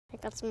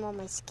got some on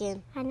my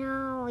skin. I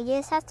know. You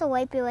just have to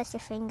wipe it with your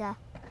finger.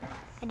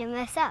 I didn't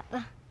mess up,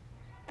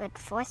 but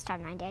first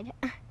time I did.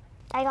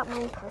 I got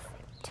mine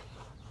perfect.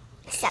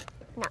 Except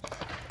not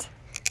perfect.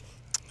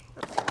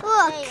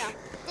 Look, There you go.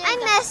 I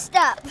messed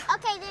up.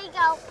 Okay, there you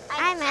go.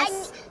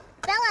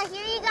 Bella,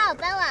 Here you go,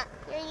 Bella.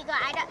 Here you go.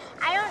 I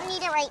don't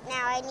need it right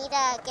now. I need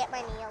to get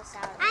my nails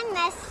out. I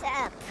messed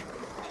up.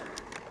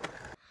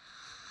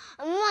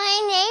 My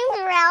name's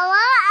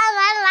Rella, and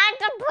I like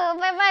to poop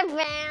in my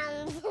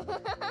pants.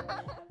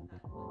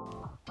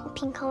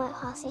 Pink Helmet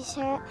Posse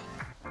shirt.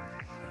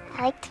 I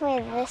like to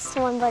wear this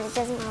one, but it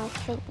doesn't really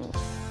fit me.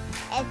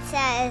 It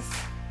says,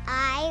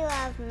 I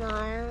love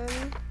Mom.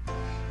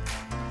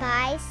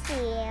 Bye,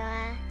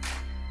 Sierra.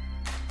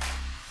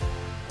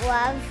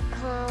 Love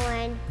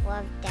Colin.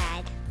 Love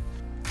Dad.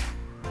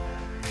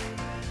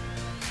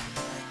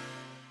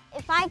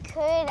 If I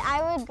could,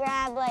 I would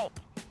grab like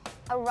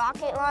a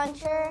rocket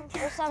launcher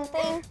or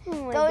something,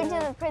 go into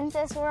the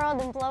princess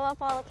world and blow up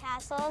all the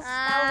castles.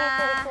 That would be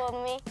pretty cool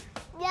to me.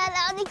 Yeah,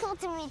 that would be cool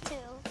to me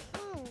too.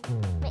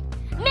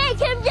 Make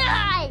him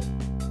die!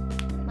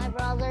 My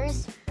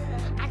brothers,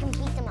 I can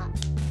beat them up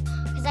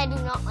because I do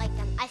not like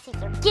them. I think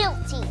they're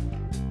guilty.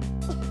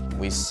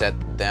 We set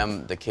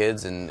them, the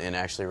kids, and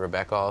actually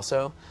Rebecca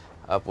also,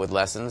 up with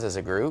lessons as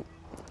a group,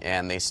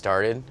 and they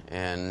started,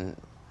 and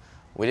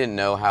we didn't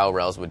know how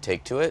Rels would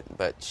take to it,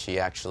 but she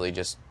actually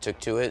just took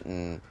to it,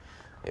 and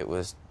it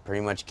was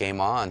pretty much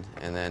game on.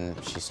 And then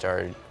she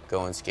started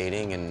going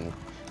skating and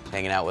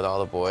hanging out with all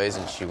the boys,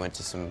 and she went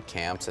to some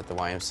camps at the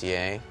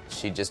YMCA.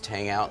 She'd just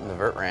hang out in the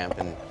vert ramp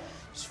and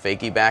just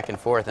fakey back and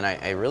forth, and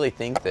I really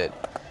think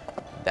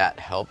that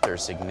helped her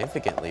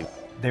significantly.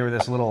 They were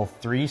this little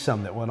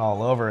threesome that went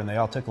all over, and they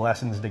all took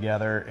lessons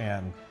together,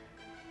 and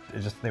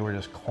they were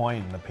just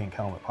coined the Pink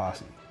Helmet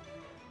Posse.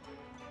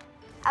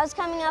 I was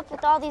coming up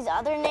with all these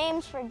other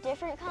names for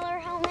different color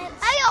helmets.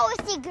 I always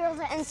see girls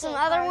at and some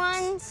skate other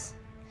parks. ones.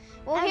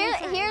 Well,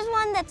 here's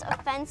one that's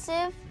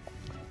offensive,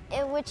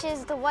 which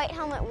is the white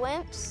helmet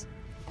wimps.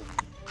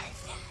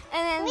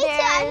 And then Me too.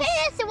 I there's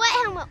think it's the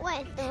white helmet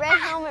one. the red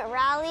helmet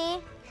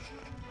rally,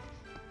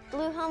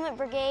 blue helmet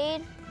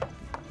brigade.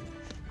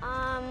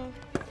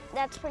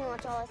 That's pretty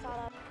much all I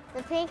thought of.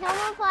 The Pink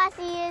Helmet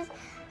Posse is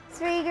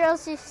 3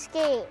 girls who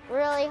skate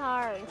really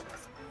hard.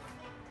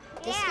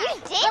 Yeah.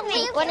 You did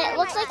make When it. it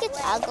looks like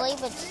it's ugly,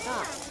 but it's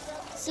not.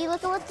 See,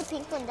 look at what the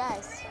pink one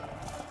does.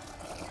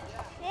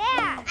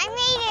 Yeah, I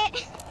made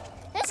it.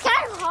 It's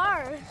kind of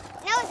hard.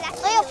 No, it's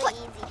actually really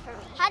easy for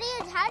me. How do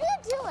you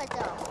do it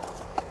though?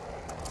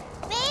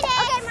 Made it.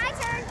 Okay, my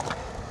turn.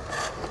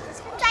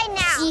 Try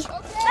now. See?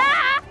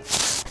 Ah!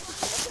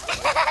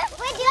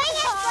 We're doing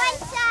it front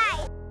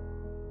side.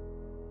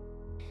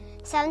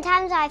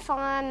 Sometimes I fall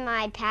on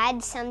my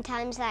pads,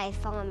 sometimes I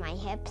fall on my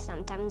hip,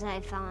 sometimes I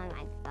fall on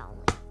my belly.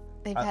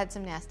 They've had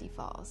some nasty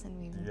falls, and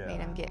we've Yeah.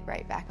 made them get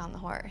right back on the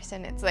horse,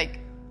 and it's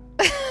like,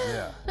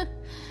 Yeah.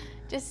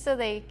 just so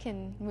they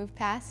can move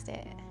past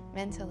it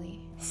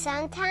mentally.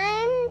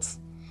 Sometimes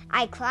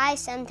I cry,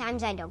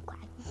 sometimes I don't cry.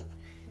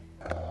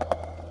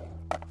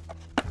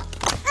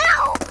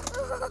 Ow!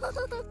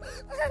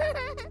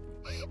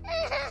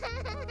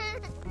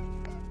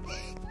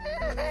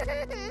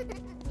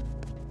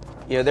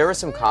 You know, there were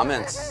some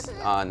comments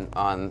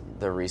on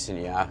the recent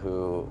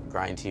Yahoo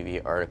Grind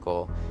TV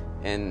article,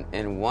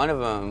 and one of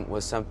them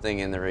was something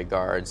in the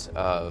regards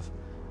of,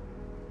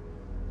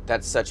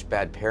 that's such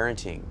bad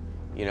parenting.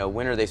 You know,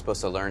 when are they supposed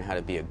to learn how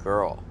to be a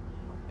girl?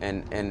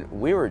 And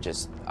we were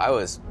just, I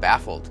was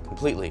baffled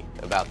completely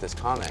about this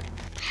comment.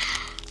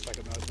 Like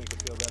a nose make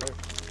it feel better.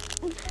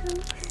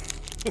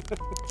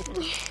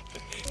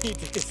 You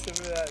did some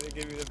of that and it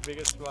gave me the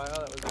biggest smile.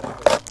 That was really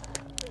cool.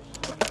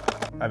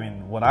 I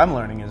mean, what I'm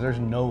learning is there's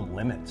no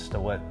limits to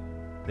what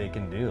they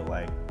can do.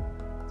 Like,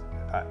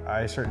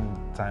 I certain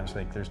times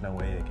think there's no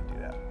way they can do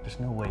that. There's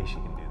no way she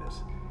can do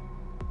this.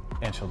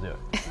 And she'll do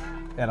it.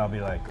 And I'll be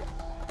like,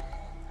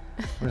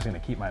 I'm just gonna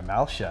keep my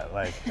mouth shut.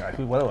 Like,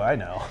 what do I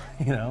know,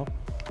 you know?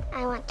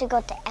 I want to go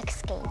to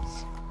X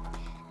Games.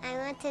 I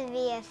want to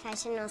be a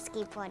professional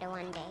skateboarder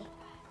one day.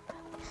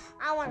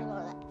 I want to go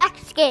to the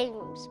X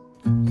Games.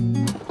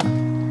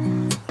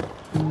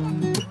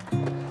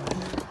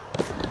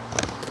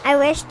 I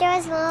wish there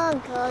was more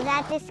girls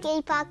at the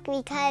skate park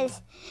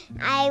because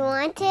I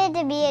wanted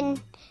to be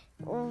in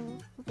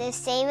the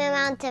same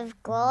amount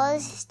of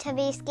girls to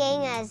be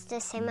skating as the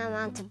same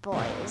amount of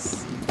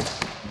boys.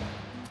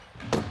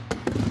 If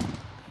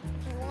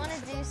you want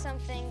to do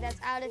something that's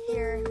out of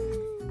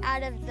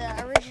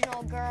the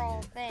original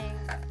girl thing,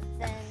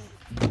 then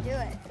do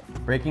it.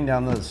 Breaking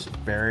down those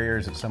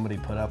barriers that somebody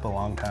put up a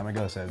long time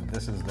ago, said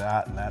this is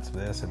that and that's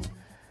this, and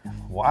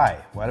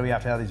why? Why do we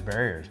have to have these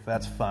barriers? If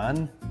that's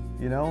fun,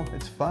 you know,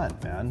 it's fun,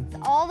 man.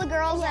 All the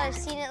girls that have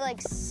seen it, like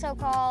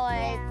so-called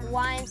like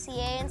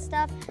YMCA and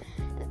stuff,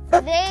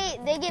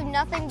 they give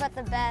nothing but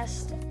the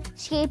best.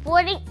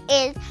 Skateboarding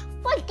is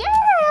for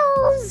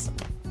girls!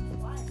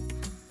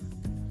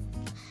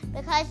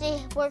 Because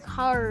they work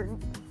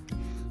hard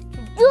to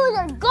do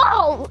their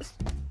goals.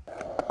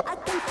 I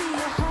can feel your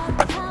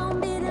heart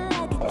pounding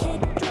like a kick.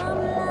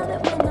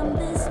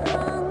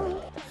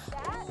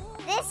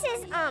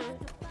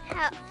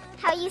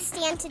 how you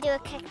stand to do a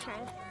kick turn.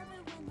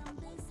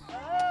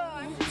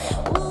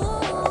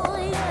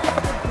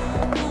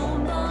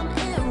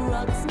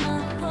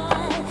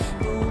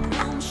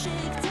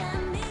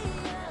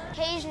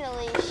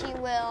 Occasionally she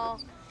will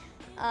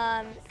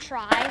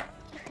try,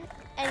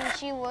 and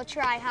she will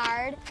try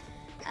hard.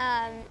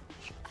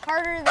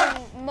 Harder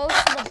than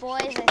most of the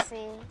boys I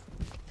see.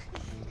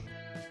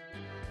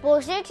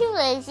 Boys are too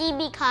lazy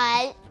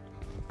because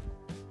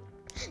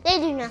they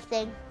do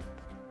nothing.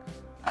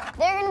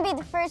 They're going to be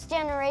the first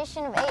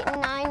generation of 8-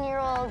 and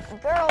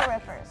 9-year-old girl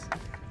rippers.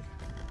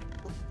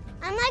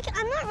 I'm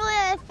not really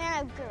a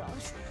fan of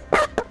girls.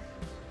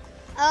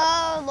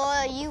 Oh,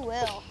 Loyal, you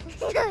will.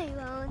 No, you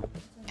won't.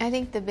 I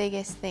think the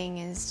biggest thing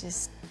is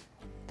just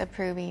the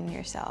proving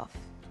yourself.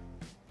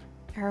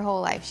 Her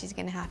whole life she's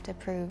going to have to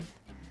prove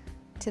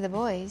to the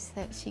boys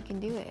that she can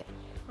do it.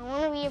 I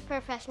want to be a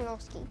professional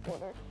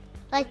skateboarder.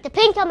 Like the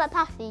pink on my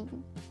posse.